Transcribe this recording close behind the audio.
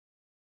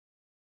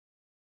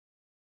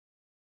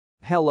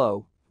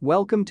Hello,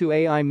 welcome to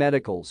AI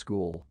Medical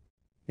School.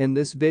 In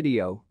this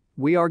video,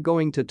 we are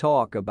going to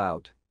talk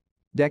about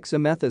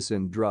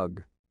dexamethasone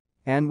drug.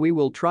 And we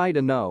will try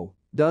to know,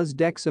 does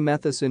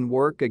dexamethasone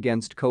work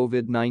against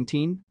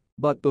COVID-19?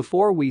 But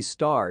before we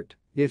start,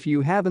 if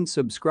you haven't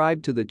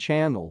subscribed to the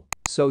channel,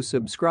 so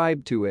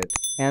subscribe to it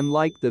and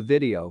like the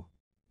video.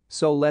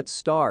 So let's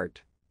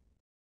start.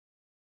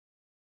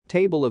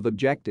 Table of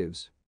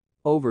objectives.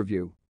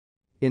 Overview.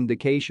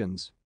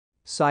 Indications.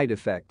 Side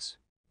effects.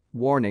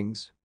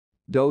 Warnings.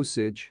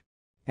 Dosage.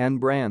 And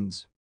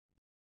brands.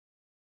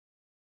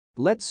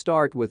 Let's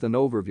start with an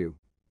overview.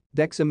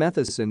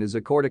 Dexamethasone is a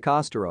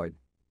corticosteroid.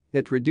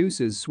 It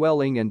reduces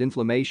swelling and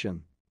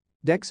inflammation.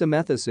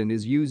 Dexamethasone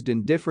is used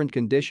in different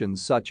conditions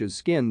such as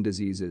skin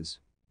diseases,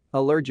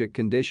 allergic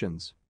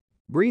conditions,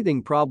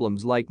 breathing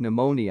problems like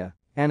pneumonia,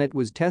 and it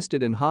was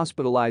tested in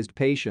hospitalized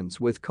patients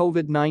with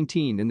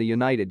COVID-19 in the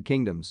United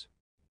Kingdom's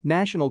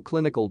National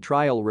Clinical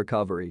Trial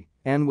Recovery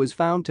and was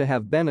found to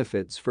have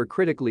benefits for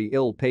critically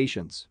ill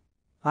patients.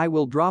 I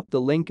will drop the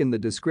link in the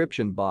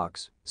description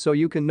box so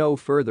you can know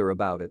further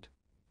about it.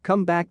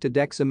 Come back to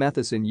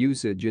dexamethasone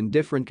usage in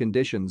different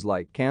conditions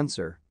like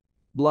cancer,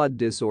 blood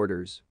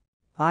disorders,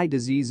 eye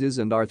diseases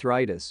and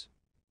arthritis.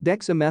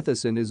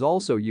 Dexamethasone is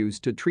also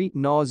used to treat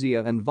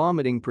nausea and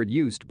vomiting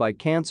produced by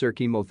cancer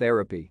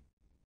chemotherapy.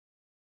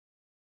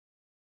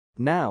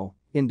 Now,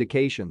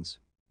 indications.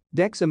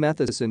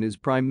 Dexamethasone is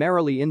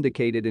primarily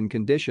indicated in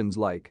conditions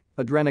like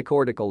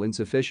adrenocortical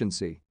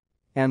insufficiency,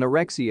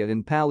 anorexia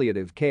in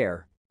palliative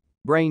care,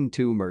 brain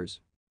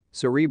tumors,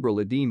 cerebral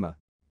edema,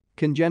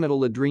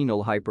 congenital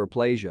adrenal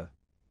hyperplasia,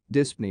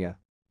 dyspnea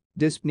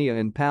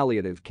in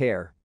palliative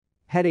care,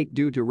 headache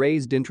due to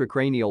raised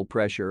intracranial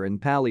pressure in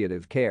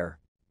palliative care,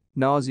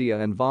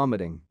 nausea and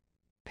vomiting,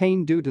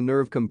 pain due to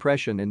nerve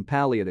compression in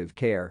palliative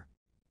care,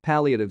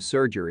 palliative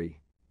surgery,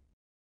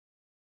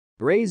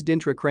 raised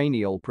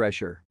intracranial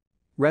pressure,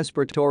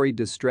 respiratory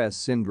distress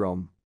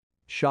syndrome,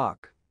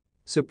 shock,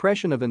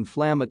 suppression of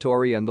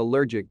inflammatory and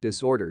allergic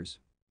disorders,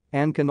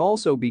 and can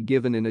also be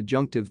given in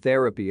adjunctive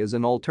therapy as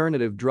an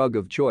alternative drug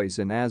of choice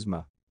in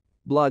asthma,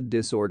 blood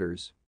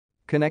disorders,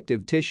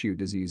 connective tissue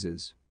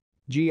diseases,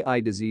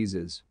 GI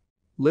diseases,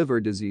 liver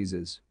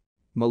diseases,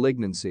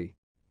 malignancy,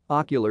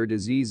 ocular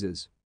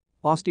diseases,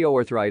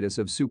 osteoarthritis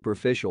of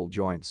superficial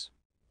joints,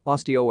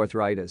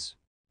 osteoarthritis,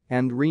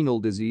 and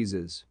renal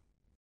diseases.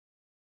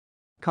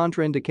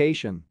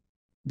 Contraindication.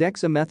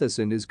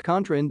 Dexamethasone is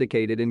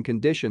contraindicated in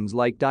conditions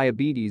like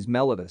diabetes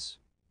mellitus,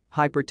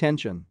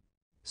 hypertension,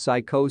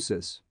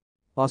 psychosis,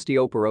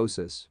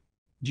 osteoporosis,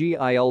 GI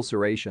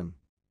ulceration,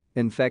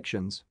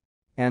 infections,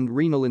 and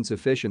renal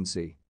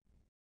insufficiency.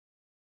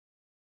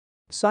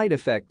 Side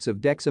effects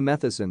of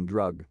dexamethasone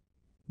drug.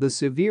 The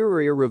severe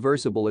or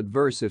irreversible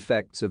adverse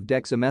effects of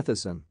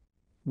dexamethasone,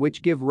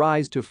 which give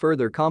rise to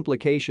further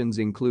complications,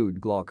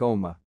 include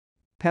glaucoma,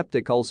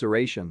 peptic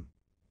ulceration,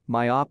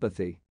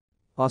 myopathy,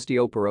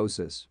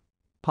 osteoporosis,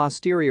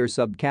 posterior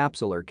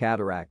subcapsular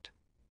cataract,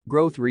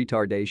 growth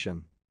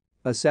retardation,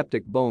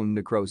 aseptic bone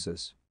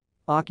necrosis,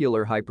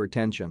 ocular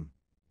hypertension,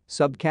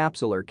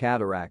 subcapsular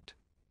cataract,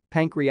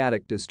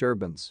 pancreatic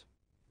disturbance,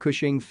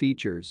 Cushing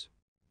features,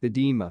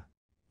 edema,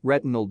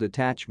 retinal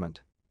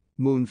detachment,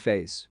 moon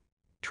face,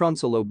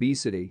 truncal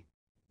obesity,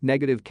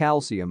 negative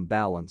calcium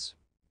balance.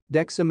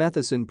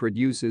 Dexamethasone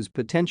produces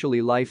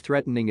potentially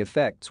life-threatening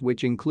effects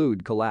which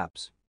include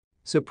collapse,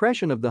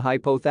 suppression of the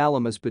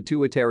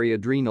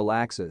hypothalamus-pituitary-adrenal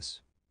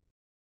axis,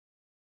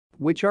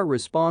 which are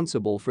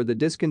responsible for the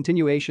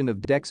discontinuation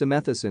of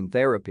dexamethasone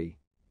therapy.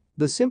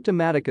 The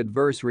symptomatic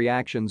adverse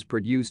reactions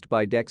produced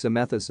by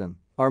dexamethasone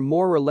are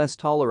more or less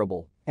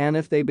tolerable, and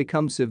if they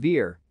become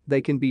severe, they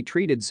can be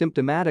treated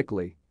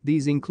symptomatically.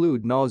 These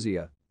include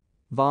nausea,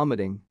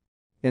 vomiting,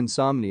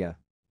 insomnia,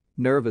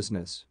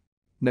 nervousness,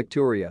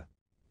 nocturia,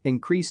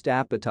 increased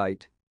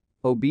appetite,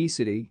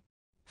 obesity,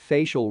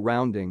 facial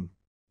rounding,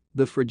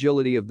 the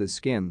fragility of the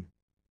skin,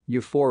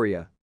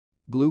 euphoria,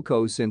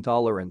 glucose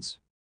intolerance,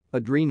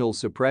 adrenal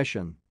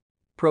suppression,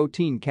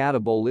 protein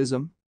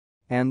catabolism,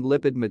 and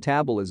lipid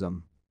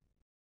metabolism.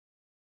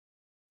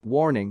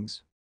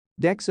 Warnings.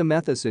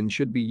 Dexamethasone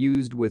should be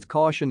used with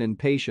caution in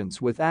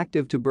patients with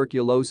active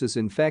tuberculosis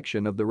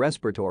infection of the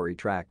respiratory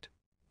tract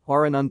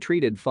or an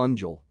untreated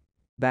fungal,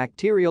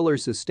 bacterial or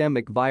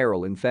systemic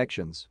viral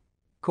infections.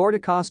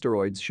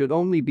 Corticosteroids should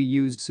only be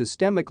used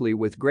systemically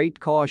with great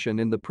caution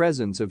in the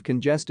presence of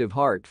congestive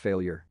heart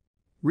failure,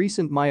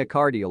 recent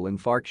myocardial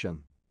infarction,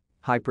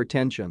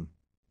 hypertension,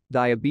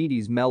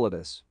 diabetes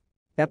mellitus,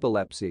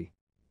 epilepsy,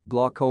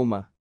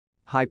 glaucoma,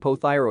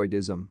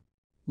 hypothyroidism,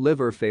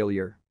 liver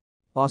failure,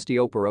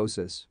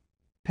 osteoporosis,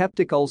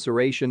 peptic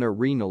ulceration or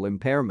renal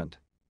impairment.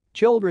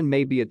 Children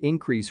may be at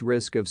increased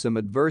risk of some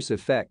adverse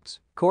effects.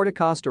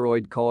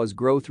 Corticosteroid cause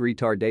growth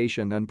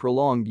retardation and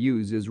prolonged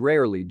use is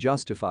rarely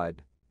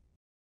justified.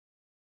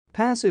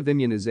 Passive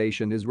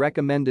immunization is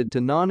recommended to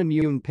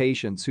non-immune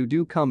patients who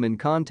do come in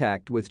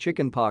contact with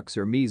chickenpox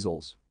or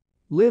measles.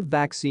 Live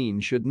vaccine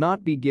should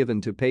not be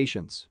given to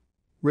patients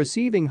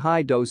Receiving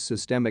high-dose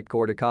systemic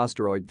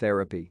corticosteroid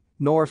therapy,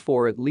 nor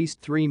for at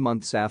least 3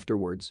 months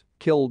afterwards,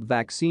 killed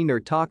vaccine or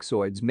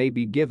toxoids may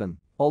be given,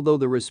 although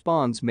the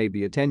response may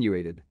be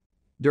attenuated.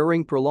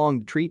 During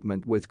prolonged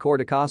treatment with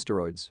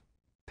corticosteroids,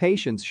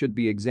 patients should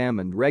be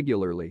examined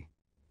regularly.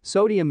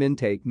 Sodium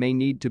intake may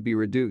need to be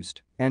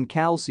reduced, and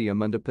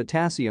calcium and a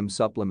potassium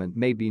supplement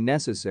may be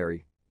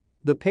necessary.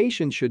 The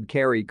patient should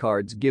carry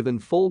cards given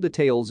full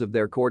details of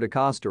their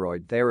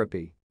corticosteroid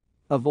therapy.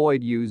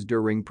 Avoid use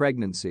during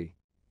pregnancy.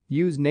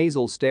 Use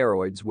nasal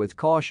steroids with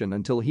caution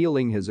until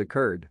healing has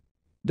occurred.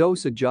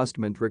 Dose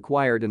adjustment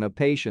required in a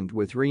patient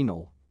with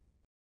renal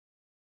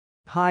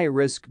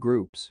high-risk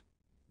groups.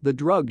 The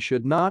drug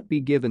should not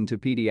be given to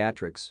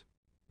pediatrics,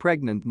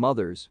 pregnant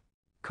mothers,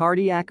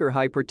 cardiac or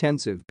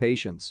hypertensive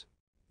patients,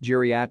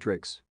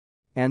 geriatrics,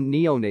 and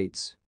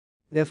neonates.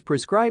 If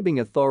prescribing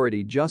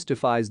authority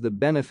justifies the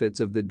benefits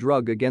of the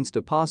drug against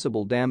a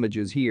possible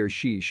damages, he or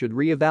she should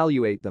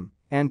re-evaluate them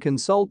and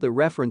consult the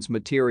reference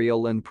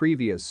material and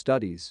previous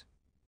studies.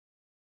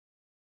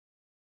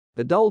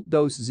 Adult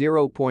dose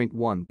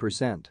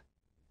 0.1%.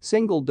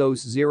 Single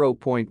dose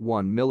 0.1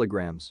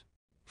 mg.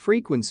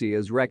 Frequency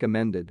as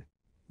recommended.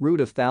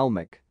 Route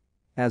ophthalmic.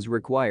 As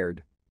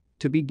required.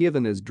 To be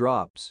given as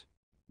drops.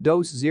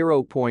 Dose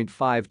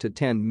 0.5 to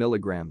 10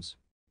 mg.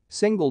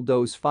 Single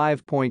dose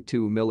 5.2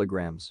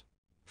 mg.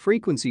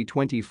 Frequency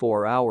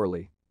 24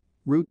 hourly.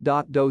 Route.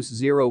 Dose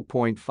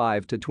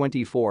 0.5 to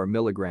 24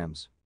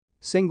 mg.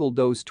 Single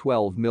dose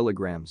 12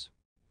 mg.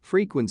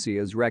 Frequency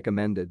as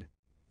recommended.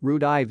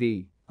 Route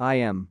IV,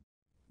 IM.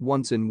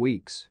 Once in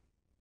weeks.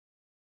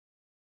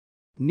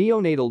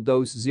 Neonatal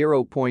dose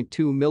 0.2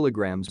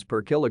 mg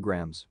per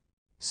kilograms.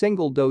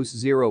 Single dose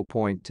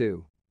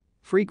 0.2.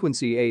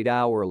 Frequency 8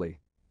 hourly.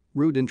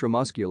 Route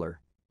intramuscular.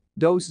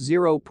 Dose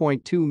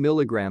 0.2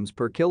 mg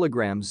per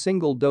kilogram.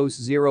 Single dose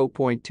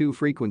 0.2.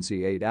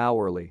 Frequency 8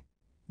 hourly.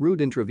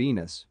 Route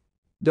intravenous.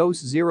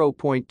 Dose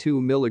 0.2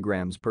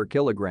 mg per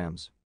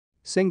kilograms.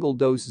 Single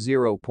dose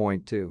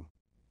 0.2.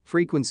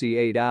 Frequency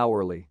 8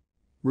 hourly.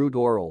 Route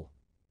oral.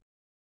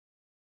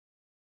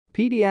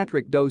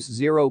 Pediatric dose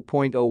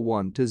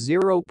 0.01 to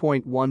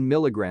 0.1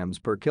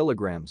 mg per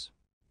kilograms.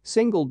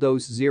 Single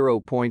dose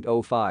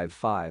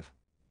 0.055.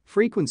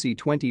 Frequency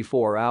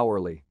 24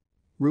 hourly.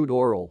 Route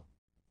oral.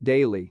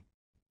 Daily.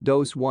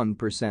 Dose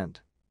 1%.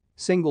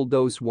 Single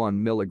dose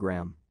 1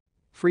 mg.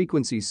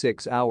 Frequency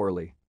 6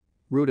 hourly.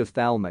 Route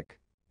ophthalmic.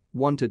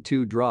 1 to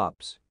 2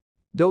 drops.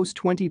 Dose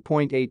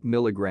 20.8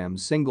 mg.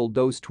 Single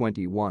dose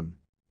 21.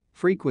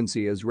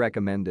 Frequency as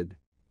recommended.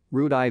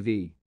 Route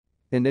IV.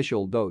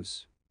 Initial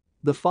dose.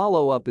 The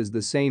follow-up is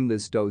the same.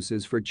 This dose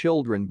is for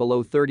children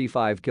below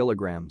 35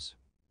 kilograms.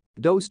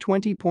 Dose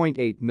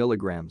 20.8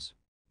 mg.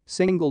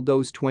 Single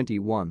dose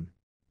 21.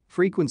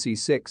 Frequency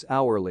 6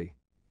 hourly.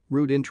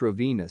 Route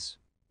intravenous.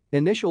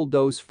 Initial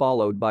dose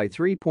followed by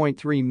 3.3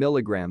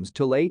 mg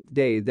till 8th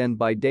day, then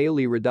by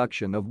daily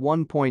reduction of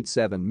 1.7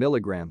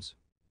 mg.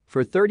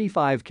 For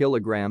 35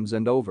 kilograms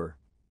and over.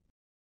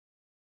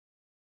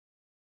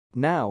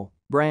 Now,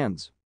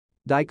 brands.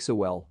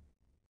 Dixawell,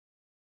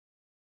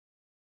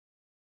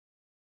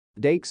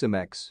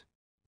 Dexamex,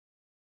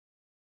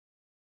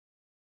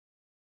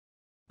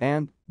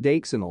 and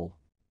Dexanol.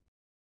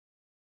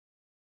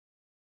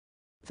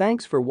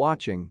 Thanks for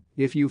watching.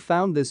 If you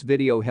found this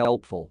video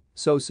helpful,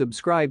 so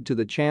subscribe to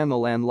the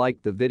channel and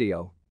like the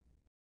video.